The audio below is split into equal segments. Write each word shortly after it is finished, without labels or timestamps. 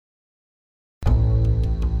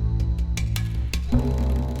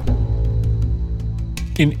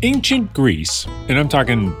In ancient Greece, and I'm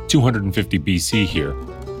talking 250 BC here,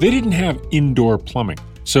 they didn't have indoor plumbing.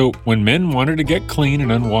 So when men wanted to get clean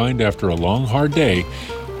and unwind after a long, hard day,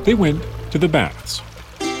 they went to the baths.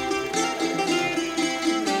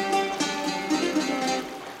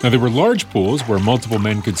 Now, there were large pools where multiple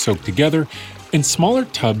men could soak together and smaller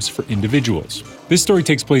tubs for individuals. This story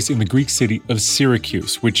takes place in the Greek city of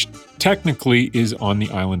Syracuse, which technically is on the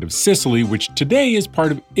island of Sicily, which today is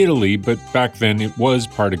part of Italy, but back then it was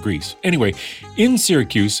part of Greece. Anyway, in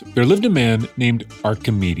Syracuse, there lived a man named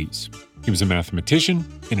Archimedes. He was a mathematician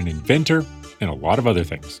and an inventor and a lot of other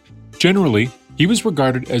things. Generally, he was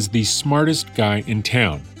regarded as the smartest guy in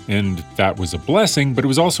town. And that was a blessing, but it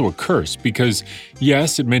was also a curse because,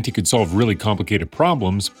 yes, it meant he could solve really complicated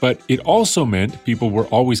problems, but it also meant people were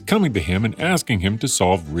always coming to him and asking him to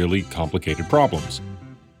solve really complicated problems.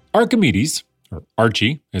 Archimedes, or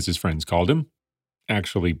Archie, as his friends called him,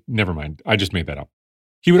 actually, never mind, I just made that up.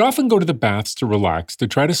 He would often go to the baths to relax to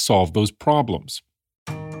try to solve those problems.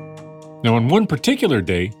 Now, on one particular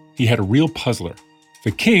day, he had a real puzzler.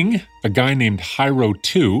 The king, a guy named Hiero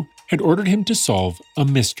II, had ordered him to solve a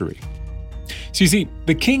mystery. So you see,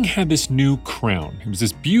 the king had this new crown. It was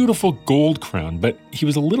this beautiful gold crown, but he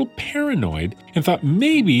was a little paranoid and thought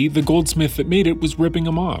maybe the goldsmith that made it was ripping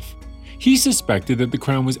him off. He suspected that the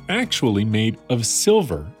crown was actually made of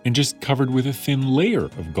silver and just covered with a thin layer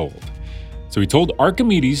of gold. So he told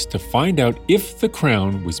Archimedes to find out if the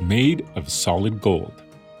crown was made of solid gold.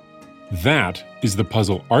 That is the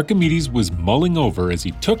puzzle Archimedes was mulling over as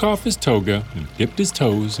he took off his toga and dipped his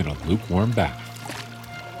toes in a lukewarm bath.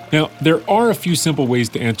 Now, there are a few simple ways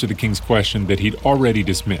to answer the king's question that he'd already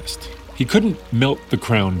dismissed. He couldn't melt the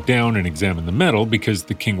crown down and examine the metal because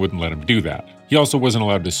the king wouldn't let him do that. He also wasn't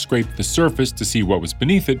allowed to scrape the surface to see what was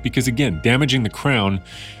beneath it because, again, damaging the crown,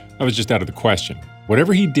 that was just out of the question.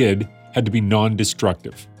 Whatever he did had to be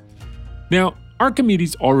non-destructive. Now,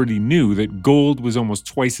 Archimedes already knew that gold was almost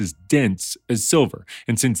twice as dense as silver,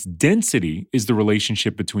 and since density is the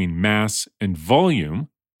relationship between mass and volume,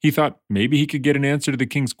 he thought maybe he could get an answer to the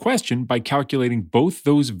king's question by calculating both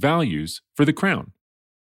those values for the crown.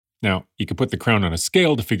 Now, you could put the crown on a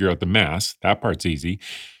scale to figure out the mass, that part's easy,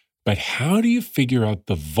 but how do you figure out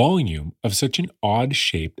the volume of such an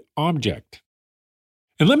odd-shaped object?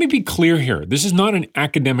 And let me be clear here, this is not an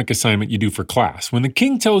academic assignment you do for class. When the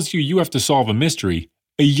king tells you have to solve a mystery,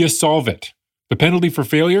 you solve it. The penalty for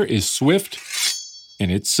failure is swift,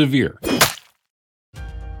 and it's severe.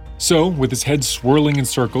 So, with his head swirling in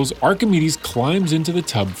circles, Archimedes climbs into the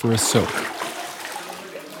tub for a soak.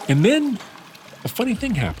 And then, a funny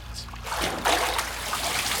thing happens.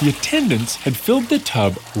 The attendants had filled the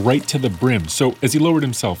tub right to the brim, so as he lowered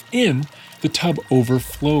himself in, the tub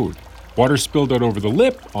overflowed. Water spilled out over the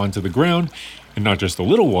lip, onto the ground, and not just a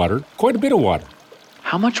little water, quite a bit of water.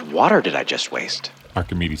 How much water did I just waste?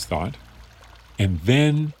 Archimedes thought. And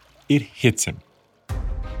then it hits him.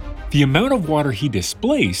 The amount of water he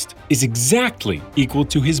displaced is exactly equal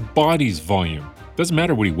to his body's volume. Doesn't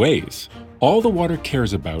matter what he weighs. All the water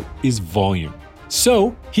cares about is volume.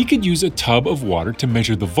 So he could use a tub of water to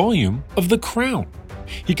measure the volume of the crown.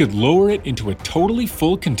 He could lower it into a totally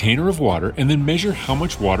full container of water and then measure how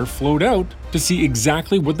much water flowed out to see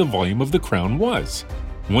exactly what the volume of the crown was.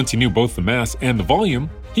 Once he knew both the mass and the volume,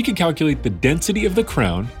 he could calculate the density of the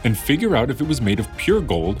crown and figure out if it was made of pure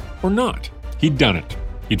gold or not. He'd done it.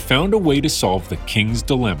 He'd found a way to solve the king's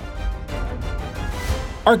dilemma.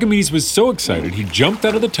 Archimedes was so excited he jumped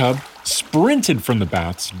out of the tub, sprinted from the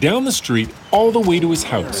baths, down the street, all the way to his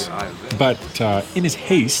house. But in his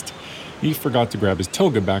haste, he forgot to grab his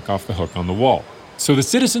toga back off the hook on the wall. So the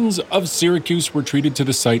citizens of Syracuse were treated to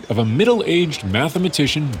the sight of a middle-aged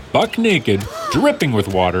mathematician, buck naked, dripping with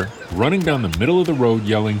water, running down the middle of the road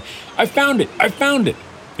yelling, "I found it! I found it!"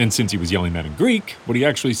 And since he was yelling that in Greek, what he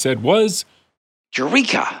actually said was,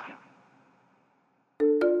 Eureka!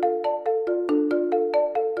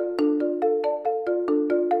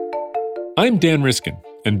 I'm Dan Riskin,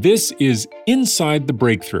 and this is Inside the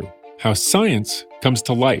Breakthrough, How Science Comes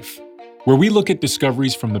to Life, where we look at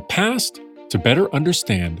discoveries from the past to better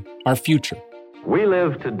understand our future. We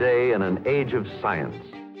live today in an age of science.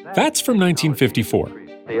 That's from 1954.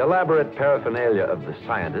 The elaborate paraphernalia of the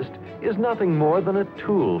scientist is nothing more than a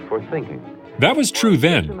tool for thinking. That was true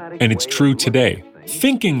then, and it's true today.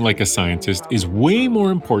 Thinking like a scientist is way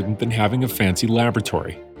more important than having a fancy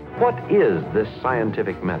laboratory. What is this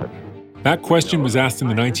scientific method? That question was asked in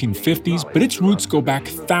the 1950s, but its roots go back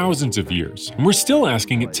thousands of years, and we're still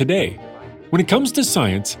asking it today. When it comes to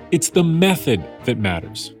science, it's the method that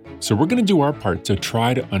matters. So we're going to do our part to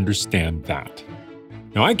try to understand that.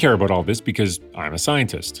 Now, I care about all this because I'm a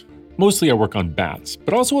scientist. Mostly I work on bats,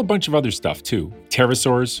 but also a bunch of other stuff too.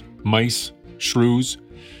 Pterosaurs, mice, shrews.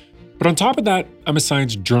 But on top of that, I'm a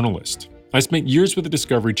science journalist. I spent years with the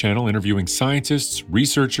Discovery Channel interviewing scientists,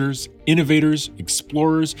 researchers, innovators,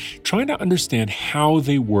 explorers, trying to understand how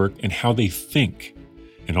they work and how they think.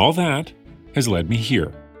 And all that has led me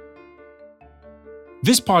here.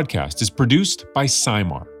 This podcast is produced by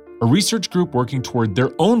SciMar, a research group working toward their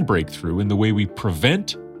own breakthrough in the way we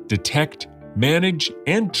prevent, detect, manage,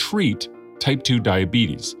 and treat type 2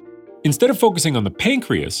 diabetes. Instead of focusing on the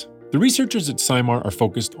pancreas, the researchers at SciMar are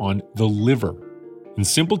focused on the liver. In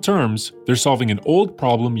simple terms, they're solving an old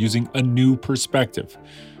problem using a new perspective,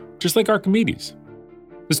 just like Archimedes.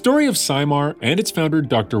 The story of SciMar and its founder,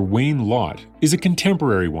 Dr. Wayne Lott, is a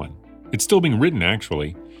contemporary one. It's still being written,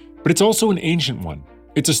 actually, but it's also an ancient one.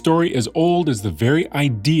 It's a story as old as the very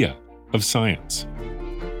idea of science.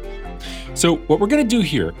 So what we're going to do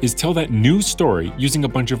here is tell that new story using a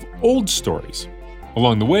bunch of old stories.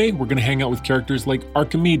 Along the way, we're going to hang out with characters like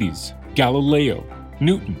Archimedes, Galileo,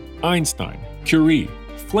 Newton, Einstein, Curie,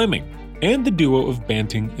 Fleming, and the duo of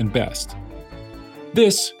Banting and Best.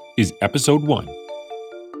 This is Episode 1,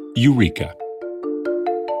 Eureka.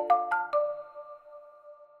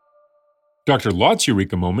 Dr. Lott's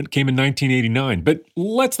Eureka moment came in 1989, but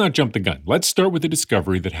let's not jump the gun. Let's start with a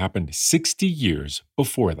discovery that happened 60 years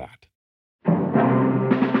before that.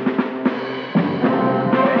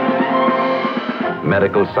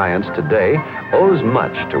 Medical science today owes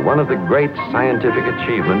much to one of the great scientific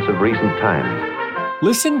achievements of recent times.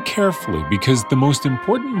 Listen carefully, because the most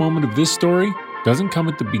important moment of this story doesn't come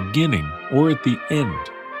at the beginning or at the end.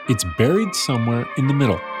 It's buried somewhere in the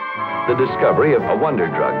middle. The discovery of a wonder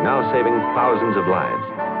drug now saving thousands of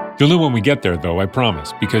lives. You'll know when we get there, though, I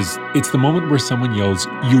promise, because it's the moment where someone yells,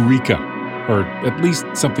 Eureka, or at least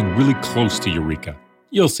something really close to Eureka.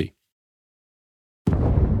 You'll see.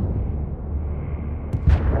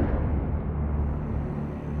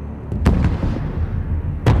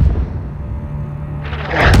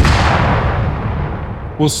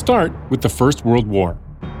 We'll start with the First World War.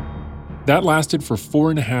 That lasted for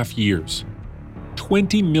 4.5 years.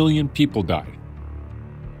 20 million people died.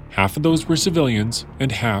 Half of those were civilians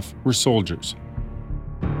and half were soldiers.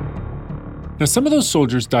 Now, some of those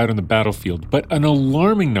soldiers died on the battlefield, but an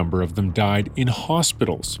alarming number of them died in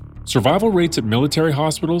hospitals. Survival rates at military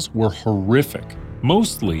hospitals were horrific,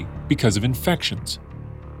 mostly because of infections.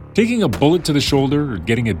 Taking a bullet to the shoulder or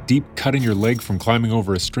getting a deep cut in your leg from climbing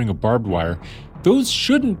over a string of barbed wire, those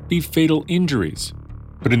shouldn't be fatal injuries.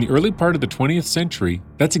 But in the early part of the 20th century,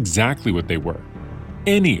 that's exactly what they were.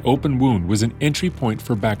 Any open wound was an entry point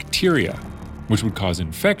for bacteria, which would cause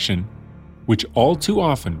infection, which all too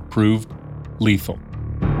often proved lethal.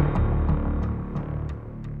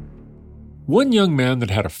 One young man that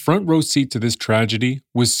had a front row seat to this tragedy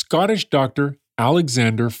was Scottish doctor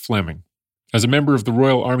Alexander Fleming. As a member of the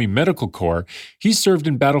Royal Army Medical Corps, he served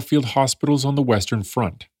in battlefield hospitals on the Western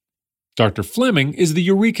Front. Dr. Fleming is the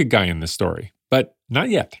Eureka guy in this story, but not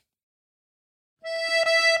yet.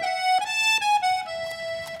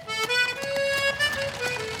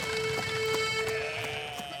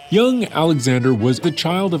 Young Alexander was the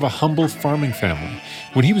child of a humble farming family.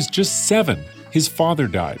 When he was just 7, his father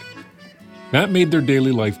died. That made their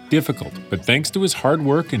daily life difficult, but thanks to his hard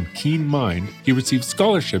work and keen mind, he received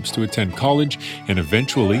scholarships to attend college and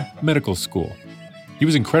eventually medical school. He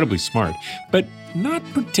was incredibly smart, but not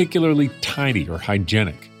particularly tidy or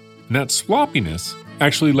hygienic. And that sloppiness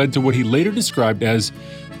actually led to what he later described as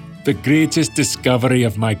the greatest discovery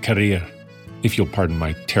of my career, if you'll pardon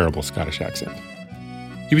my terrible Scottish accent.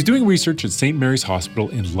 He was doing research at St. Mary's Hospital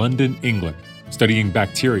in London, England, studying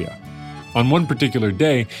bacteria. On one particular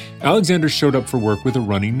day, Alexander showed up for work with a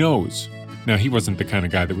runny nose. Now, he wasn't the kind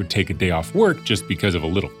of guy that would take a day off work just because of a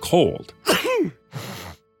little cold.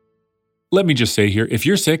 Let me just say here, if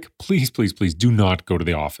you're sick, please, please, please do not go to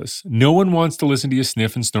the office. No one wants to listen to you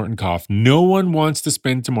sniff and snort and cough. No one wants to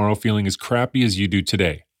spend tomorrow feeling as crappy as you do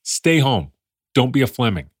today. Stay home. Don't be a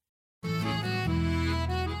Fleming.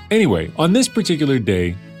 Anyway, on this particular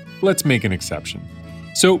day, let's make an exception.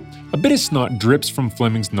 So, a bit of snot drips from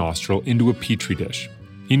Fleming's nostril into a petri dish.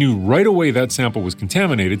 He knew right away that sample was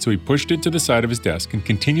contaminated, so he pushed it to the side of his desk and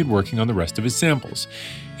continued working on the rest of his samples.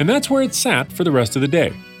 And that's where it sat for the rest of the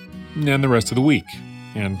day, and the rest of the week,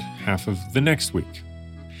 and half of the next week.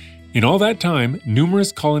 In all that time,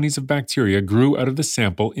 numerous colonies of bacteria grew out of the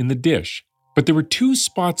sample in the dish. But there were 2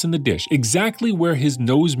 spots in the dish, exactly where his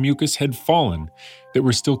nose mucus had fallen, that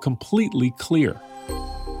were still completely clear.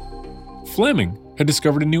 Fleming had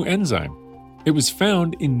discovered a new enzyme. It was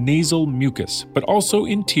found in nasal mucus, but also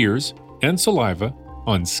in tears and saliva,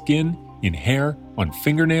 on skin in hair, on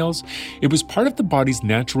fingernails. It was part of the body's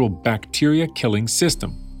natural bacteria-killing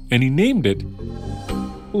system, and he named it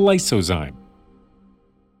lysozyme.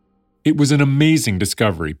 It was an amazing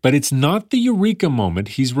discovery, but it's not the eureka moment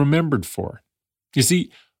he's remembered for. You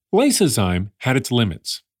see, lysozyme had its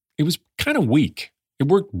limits. It was kind of weak. It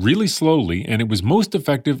worked really slowly, and it was most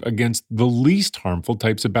effective against the least harmful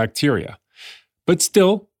types of bacteria. But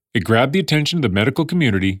still, it grabbed the attention of the medical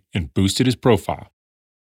community and boosted his profile.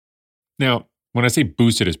 Now, when I say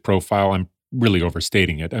boosted his profile, I'm really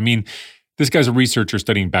overstating it. I mean, this guy's a researcher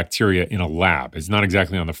studying bacteria in a lab. It's not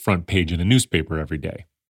exactly on the front page in a newspaper every day.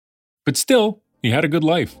 But still, he had a good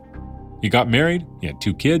life. He got married, he had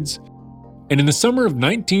 2 kids, and in the summer of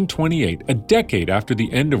 1928, a decade after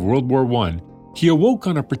the end of World War I, he awoke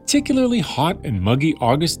on a particularly hot and muggy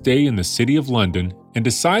August day in the city of London and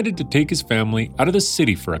decided to take his family out of the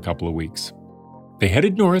city for a couple of weeks. They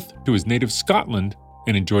headed north to his native Scotland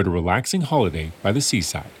and enjoyed a relaxing holiday by the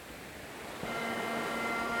seaside.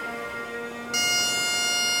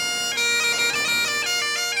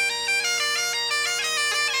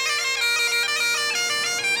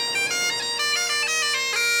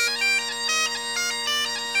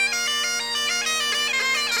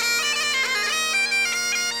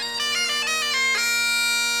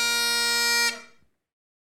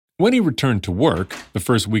 When he returned to work, the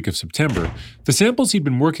first week of September, the samples he'd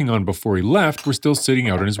been working on before he left were still sitting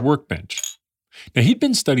out on his workbench. Now, he'd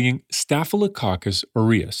been studying Staphylococcus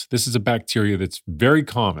aureus. This is a bacteria that's very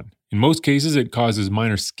common. In most cases, it causes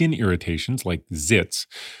minor skin irritations like zits,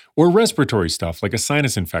 or respiratory stuff like a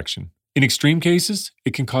sinus infection. In extreme cases,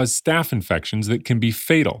 it can cause staph infections that can be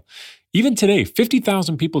fatal. Even today,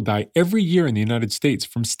 50,000 people die every year in the United States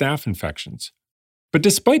from staph infections. But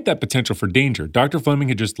despite that potential for danger, Dr. Fleming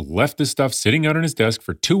had just left this stuff sitting out on his desk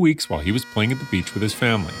for 2 weeks while he was playing at the beach with his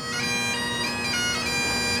family.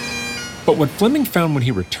 But what Fleming found when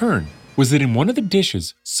he returned was that in one of the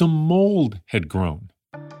dishes, some mold had grown.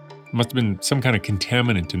 There must have been some kind of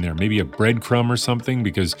contaminant in there, maybe a breadcrumb or something,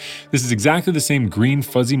 because this is exactly the same green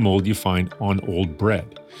fuzzy mold you find on old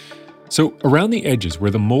bread. So around the edges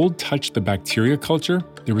where the mold touched the bacteria culture,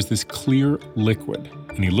 there was this clear liquid.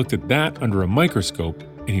 And he looked at that under a microscope,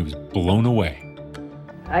 and he was blown away.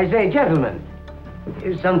 I say, gentlemen,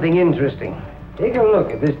 here's something interesting. Take a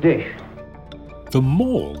look at this dish. The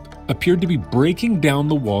mold appeared to be breaking down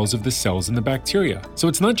the walls of the cells in the bacteria. So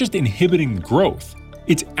it's not just inhibiting growth,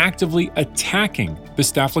 it's actively attacking the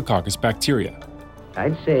Staphylococcus bacteria.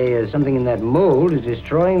 I'd say something in that mold is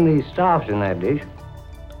destroying the starch in that dish.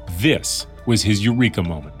 This was his eureka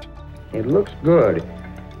moment. It looks good.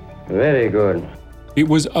 Very good. It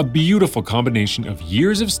was a beautiful combination of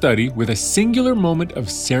years of study with a singular moment of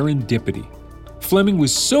serendipity. Fleming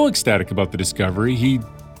was so ecstatic about the discovery, he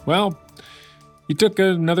took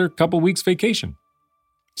another couple weeks vacation.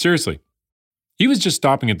 Seriously. He was just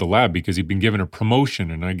stopping at the lab because he'd been given a promotion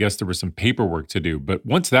and I guess there was some paperwork to do. But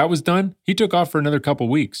once that was done, he took off for another couple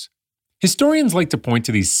weeks. Historians like to point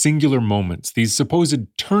to these singular moments, these supposed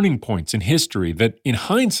turning points in history that in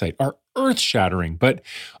hindsight are earth-shattering, but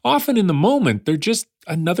often in the moment, they're just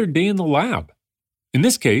another day in the lab. In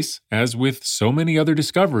this case, as with so many other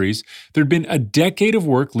discoveries, there'd been a decade of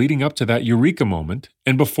work leading up to that eureka moment,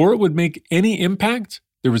 and before it would make any impact,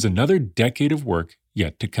 there was another decade of work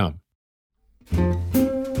yet to come.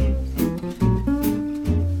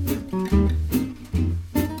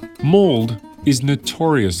 Mold is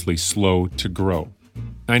notoriously slow to grow.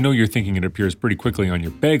 I know you're thinking it appears pretty quickly on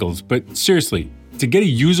your bagels, but seriously, to get a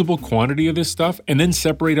usable quantity of this stuff and then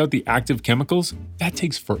separate out the active chemicals, that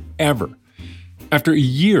takes forever. After a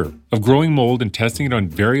year of growing mold and testing it on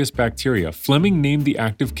various bacteria, Fleming named the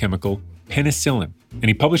active chemical penicillin, and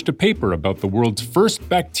he published a paper about the world's first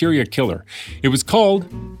bacteria killer. It was called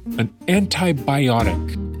an antibiotic.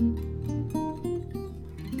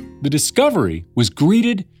 The discovery was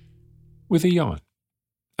greeted with a yawn.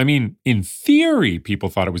 I mean, in theory, people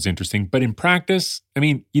thought it was interesting, but in practice,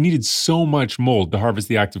 you needed so much mold to harvest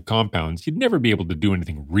the active compounds, you'd never be able to do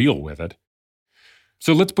anything real with it.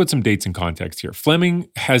 So let's put some dates in context here. Fleming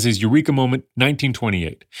has his eureka moment,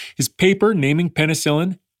 1928. His paper naming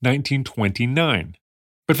penicillin, 1929.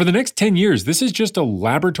 But for the next 10 years, this is just a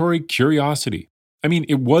laboratory curiosity.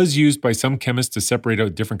 It was used by some chemists to separate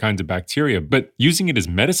out different kinds of bacteria, but using it as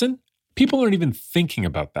medicine? People aren't even thinking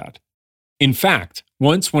about that. In fact,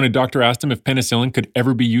 once when a doctor asked him if penicillin could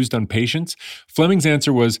ever be used on patients, Fleming's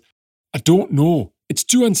answer was, "I don't know. It's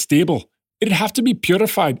too unstable. It'd have to be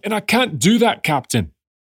purified, and I can't do that, Captain."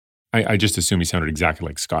 I just assume he sounded exactly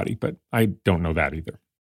like Scotty, but I don't know that either.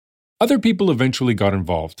 Other people eventually got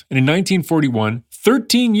involved, and in 1941,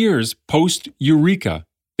 13 years post-Eureka,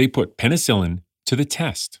 they put penicillin to the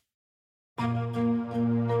test.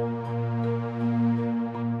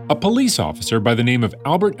 A police officer by the name of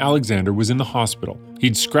Albert Alexander was in the hospital.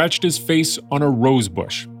 He'd scratched his face on a rose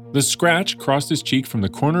bush. The scratch crossed his cheek from the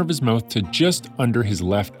corner of his mouth to just under his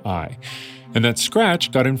left eye, and that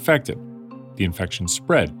scratch got infected. The infection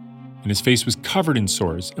spread, and his face was covered in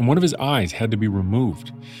sores, and one of his eyes had to be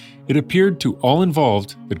removed. It appeared to all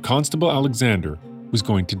involved that Constable Alexander was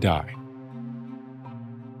going to die.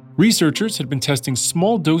 Researchers had been testing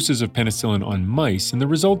small doses of penicillin on mice, and the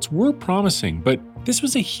results were promising, but this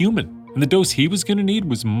was a human, and the dose he was going to need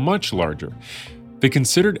was much larger. They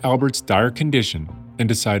considered Albert's dire condition and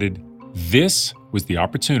decided this was the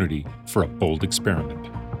opportunity for a bold experiment.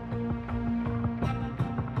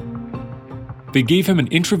 They gave him an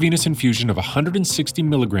intravenous infusion of 160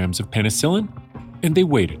 milligrams of penicillin, and they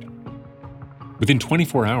waited. Within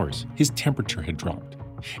 24 hours, his temperature had dropped,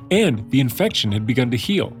 and the infection had begun to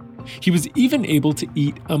heal. He was even able to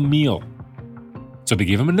eat a meal. So they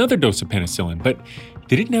gave him another dose of penicillin, but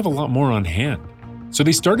they didn't have a lot more on hand. So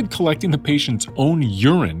they started collecting the patient's own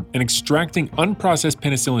urine and extracting unprocessed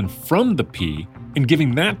penicillin from the pee and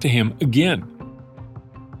giving that to him again.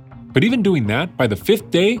 But even doing that, by the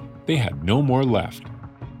 5th day, they had no more left.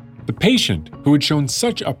 The patient, who had shown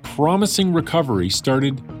such a promising recovery,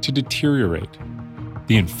 started to deteriorate.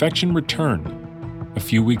 The infection returned. A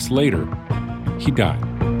few weeks later, he died.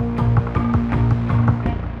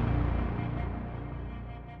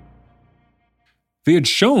 They had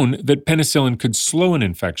shown that penicillin could slow an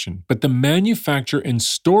infection, but the manufacture and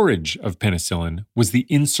storage of penicillin was the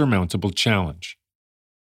insurmountable challenge.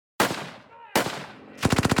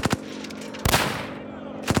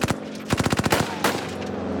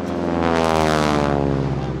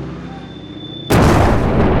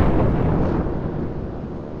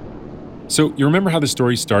 So, you remember how the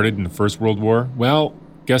story started in the First World War? Well,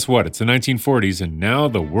 guess what? It's the 1940s, and now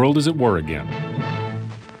the world is at war again.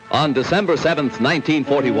 On December 7th,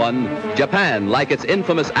 1941, Japan, like its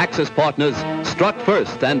infamous Axis partners, struck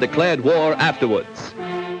first and declared war afterwards.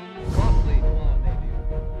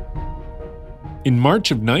 In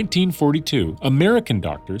March of 1942, American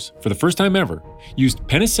doctors, for the first time ever, used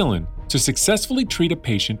penicillin to successfully treat a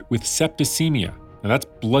patient with septicemia. Now that's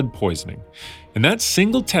blood poisoning. And that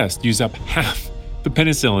single test used up half the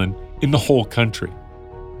penicillin in the whole country.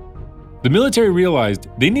 The military realized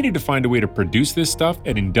they needed to find a way to produce this stuff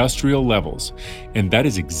at industrial levels, and that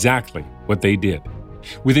is exactly what they did.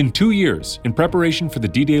 Within 2 years, in preparation for the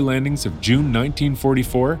D-Day landings of June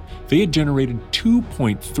 1944, they had generated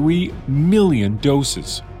 2.3 million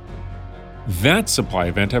doses. That supply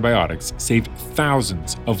of antibiotics saved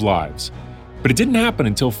thousands of lives. But it didn't happen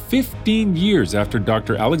until 15 years after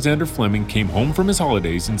Dr. Alexander Fleming came home from his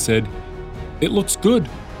holidays and said, "It looks good.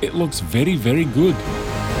 It looks very, very good."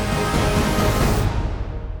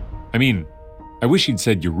 I mean, I wish he'd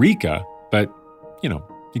said Eureka, but,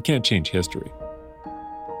 you can't change history.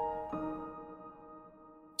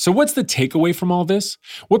 So what's the takeaway from all this?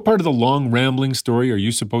 What part of the long rambling story are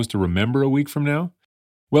you supposed to remember a week from now?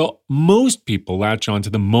 Well, most people latch on to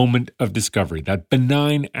the moment of discovery, that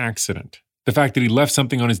benign accident. The fact that he left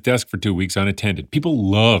something on his desk for 2 weeks unattended. People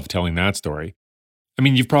love telling that story. I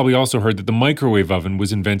mean, you've probably also heard that the microwave oven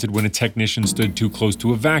was invented when a technician stood too close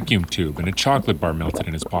to a vacuum tube and a chocolate bar melted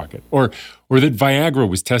in his pocket. Or that Viagra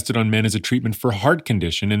was tested on men as a treatment for heart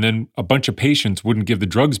condition, and then a bunch of patients wouldn't give the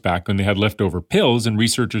drugs back when they had leftover pills, and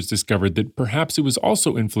researchers discovered that perhaps it was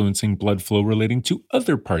also influencing blood flow relating to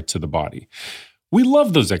other parts of the body. We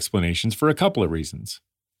love those explanations for a couple of reasons.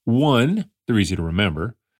 One, they're easy to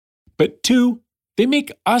remember. But two, they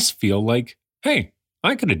make us feel like, hey,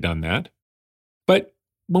 I could have done that. But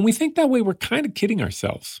when we think that way, we're kind of kidding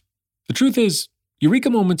ourselves. The truth is, Eureka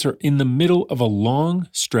moments are in the middle of a long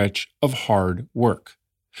stretch of hard work.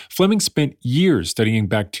 Fleming spent years studying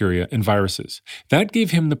bacteria and viruses. That gave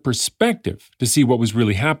him the perspective to see what was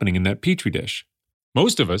really happening in that petri dish.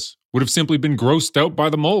 Most of us would have simply been grossed out by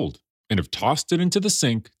the mold and have tossed it into the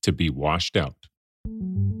sink to be washed out.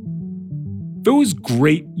 Those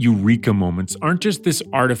great Eureka moments aren't just this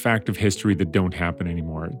artifact of history that don't happen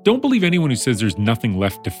anymore. Don't believe anyone who says there's nothing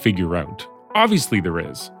left to figure out. Obviously there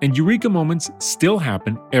is, and Eureka moments still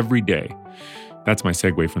happen every day. That's my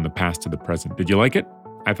segue from the past to the present. Did you like it?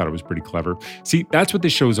 I thought it was pretty clever. See, that's what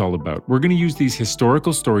this show's all about. We're going to use these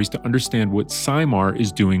historical stories to understand what SciMar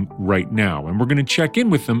is doing right now, and we're going to check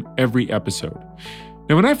in with them every episode.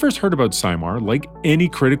 Now, when I first heard about SciMar, like any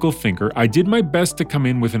critical thinker, I did my best to come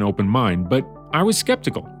in with an open mind, but I was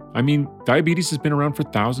skeptical. I mean, diabetes has been around for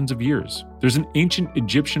thousands of years. There's an ancient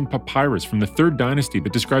Egyptian papyrus from the 3rd dynasty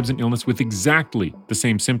that describes an illness with exactly the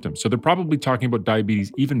same symptoms, so they're probably talking about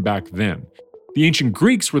diabetes even back then. The ancient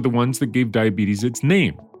Greeks were the ones that gave diabetes its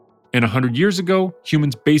name. And 100 years ago,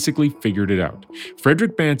 humans basically figured it out.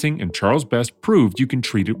 Frederick Banting and Charles Best proved you can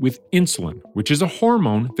treat it with insulin, which is a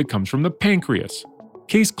hormone that comes from the pancreas.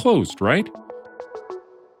 Case closed, right?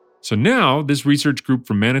 So now, this research group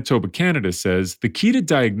from Manitoba, Canada says the key to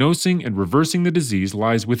diagnosing and reversing the disease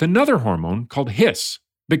lies with another hormone called His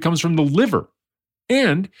that comes from the liver.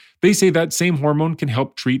 And they say that same hormone can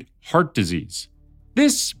help treat heart disease.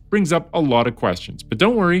 This brings up a lot of questions, but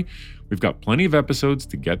don't worry, we've got plenty of episodes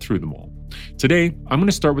to get through them all. Today, I'm going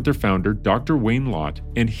to start with their founder, Dr. Wayne Lott,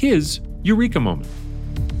 and his Eureka moment.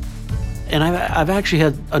 And I've actually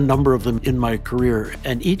had a number of them in my career,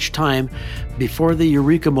 and each time, before the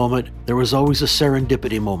Eureka moment, there was always a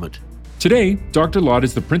serendipity moment. Today, Dr. Lott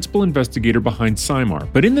is the principal investigator behind SIMAR,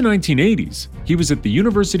 but in the 1980s, he was at the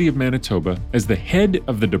University of Manitoba as the head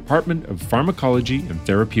of the Department of Pharmacology and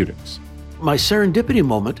Therapeutics. My serendipity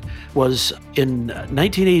moment was in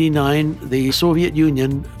 1989, the Soviet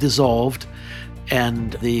Union dissolved,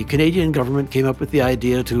 and the Canadian government came up with the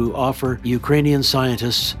idea to offer Ukrainian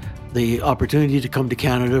scientists the opportunity to come to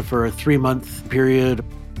Canada for a 3-month period.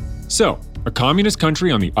 So, a communist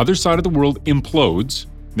country on the other side of the world implodes,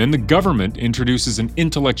 then the government introduces an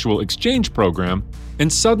intellectual exchange program,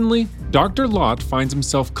 and suddenly, Dr. Lott finds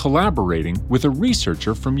himself collaborating with a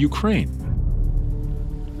researcher from Ukraine.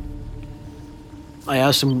 I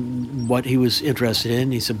asked him what he was interested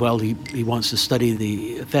in. He said, well, he wants to study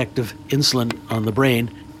the effect of insulin on the brain.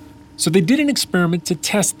 So they did an experiment to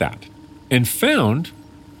test that, and found,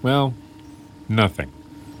 well, nothing.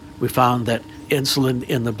 We found that insulin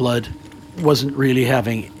in the blood wasn't really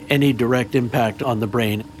having any direct impact on the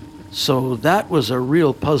brain. So that was a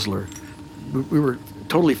real puzzler. We were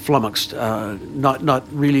totally flummoxed,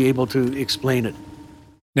 not really able to explain it.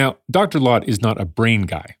 Now, Dr. Lott is not a brain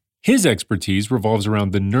guy. His expertise revolves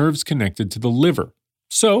around the nerves connected to the liver.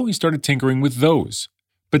 So he started tinkering with those,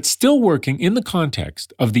 but still working in the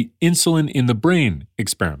context of the insulin in the brain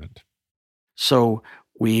experiment. So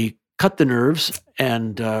we cut the nerves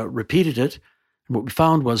and repeated it. And what we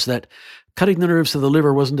found was that cutting the nerves to the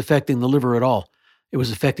liver wasn't affecting the liver at all. It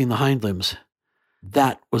was affecting the hind limbs.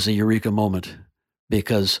 That was a eureka moment,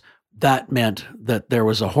 because that meant that there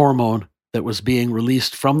was a hormone that was being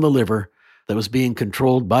released from the liver that was being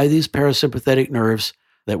controlled by these parasympathetic nerves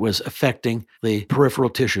that was affecting the peripheral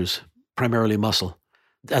tissues, primarily muscle.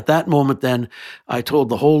 At that moment then, I told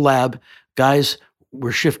the whole lab, guys,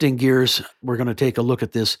 we're shifting gears. We're going to take a look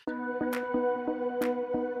at this.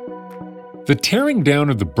 The tearing down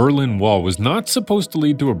of the Berlin Wall was not supposed to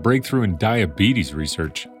lead to a breakthrough in diabetes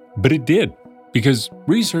research, but it did, because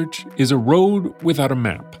research is a road without a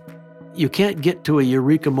map. You can't get to a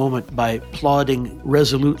eureka moment by plodding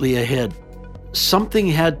resolutely ahead. Something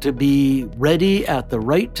had to be ready at the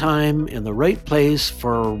right time, in the right place,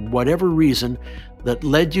 for whatever reason, that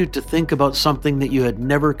led you to think about something that you had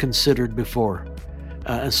never considered before.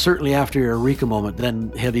 And certainly after your eureka moment,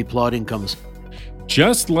 then heavy plodding comes.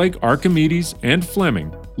 Just like Archimedes and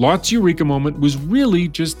Fleming, Lott's eureka moment was really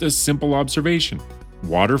just a simple observation.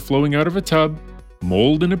 Water flowing out of a tub,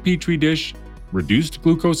 mold in a petri dish, reduced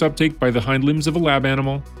glucose uptake by the hind limbs of a lab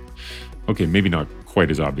animal. Okay, maybe not quite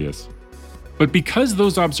as obvious. But because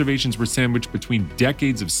those observations were sandwiched between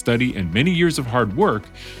decades of study and many years of hard work,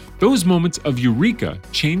 those moments of eureka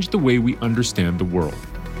changed the way we understand the world.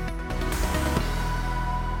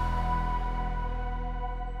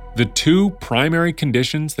 The two primary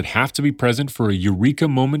conditions that have to be present for a eureka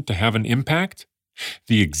moment to have an impact: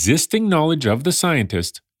 the existing knowledge of the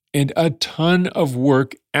scientist and a ton of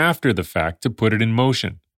work after the fact to put it in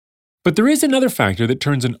motion. But there is another factor that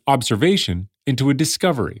turns an observation into a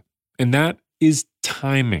discovery, and that is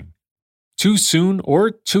timing. Too soon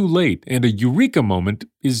or too late, and a eureka moment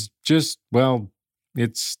is just, well,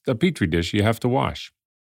 it's a petri dish you have to wash.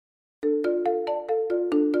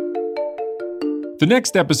 The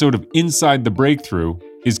next episode of Inside the Breakthrough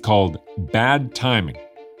is called Bad Timing.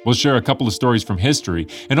 We'll share a couple of stories from history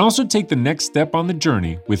and also take the next step on the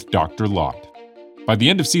journey with Dr. Lott. By the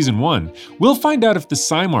end of Season 1, we'll find out if the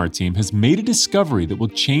SIMAR team has made a discovery that will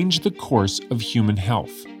change the course of human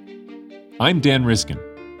health. I'm Dan Riskin.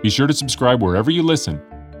 Be sure to subscribe wherever you listen.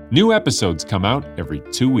 New episodes come out every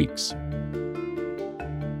 2 weeks.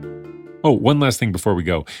 Oh, one last thing before we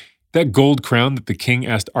go. That gold crown that the king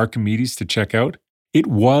asked Archimedes to check out, it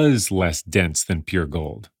was less dense than pure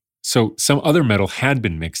gold. So some other metal had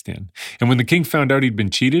been mixed in. And when the king found out he'd been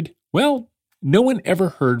cheated, well, no one ever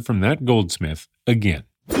heard from that goldsmith again.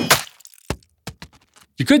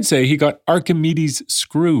 You could say he got Archimedes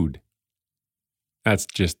screwed. That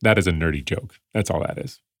is a nerdy joke. That's all that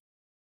is.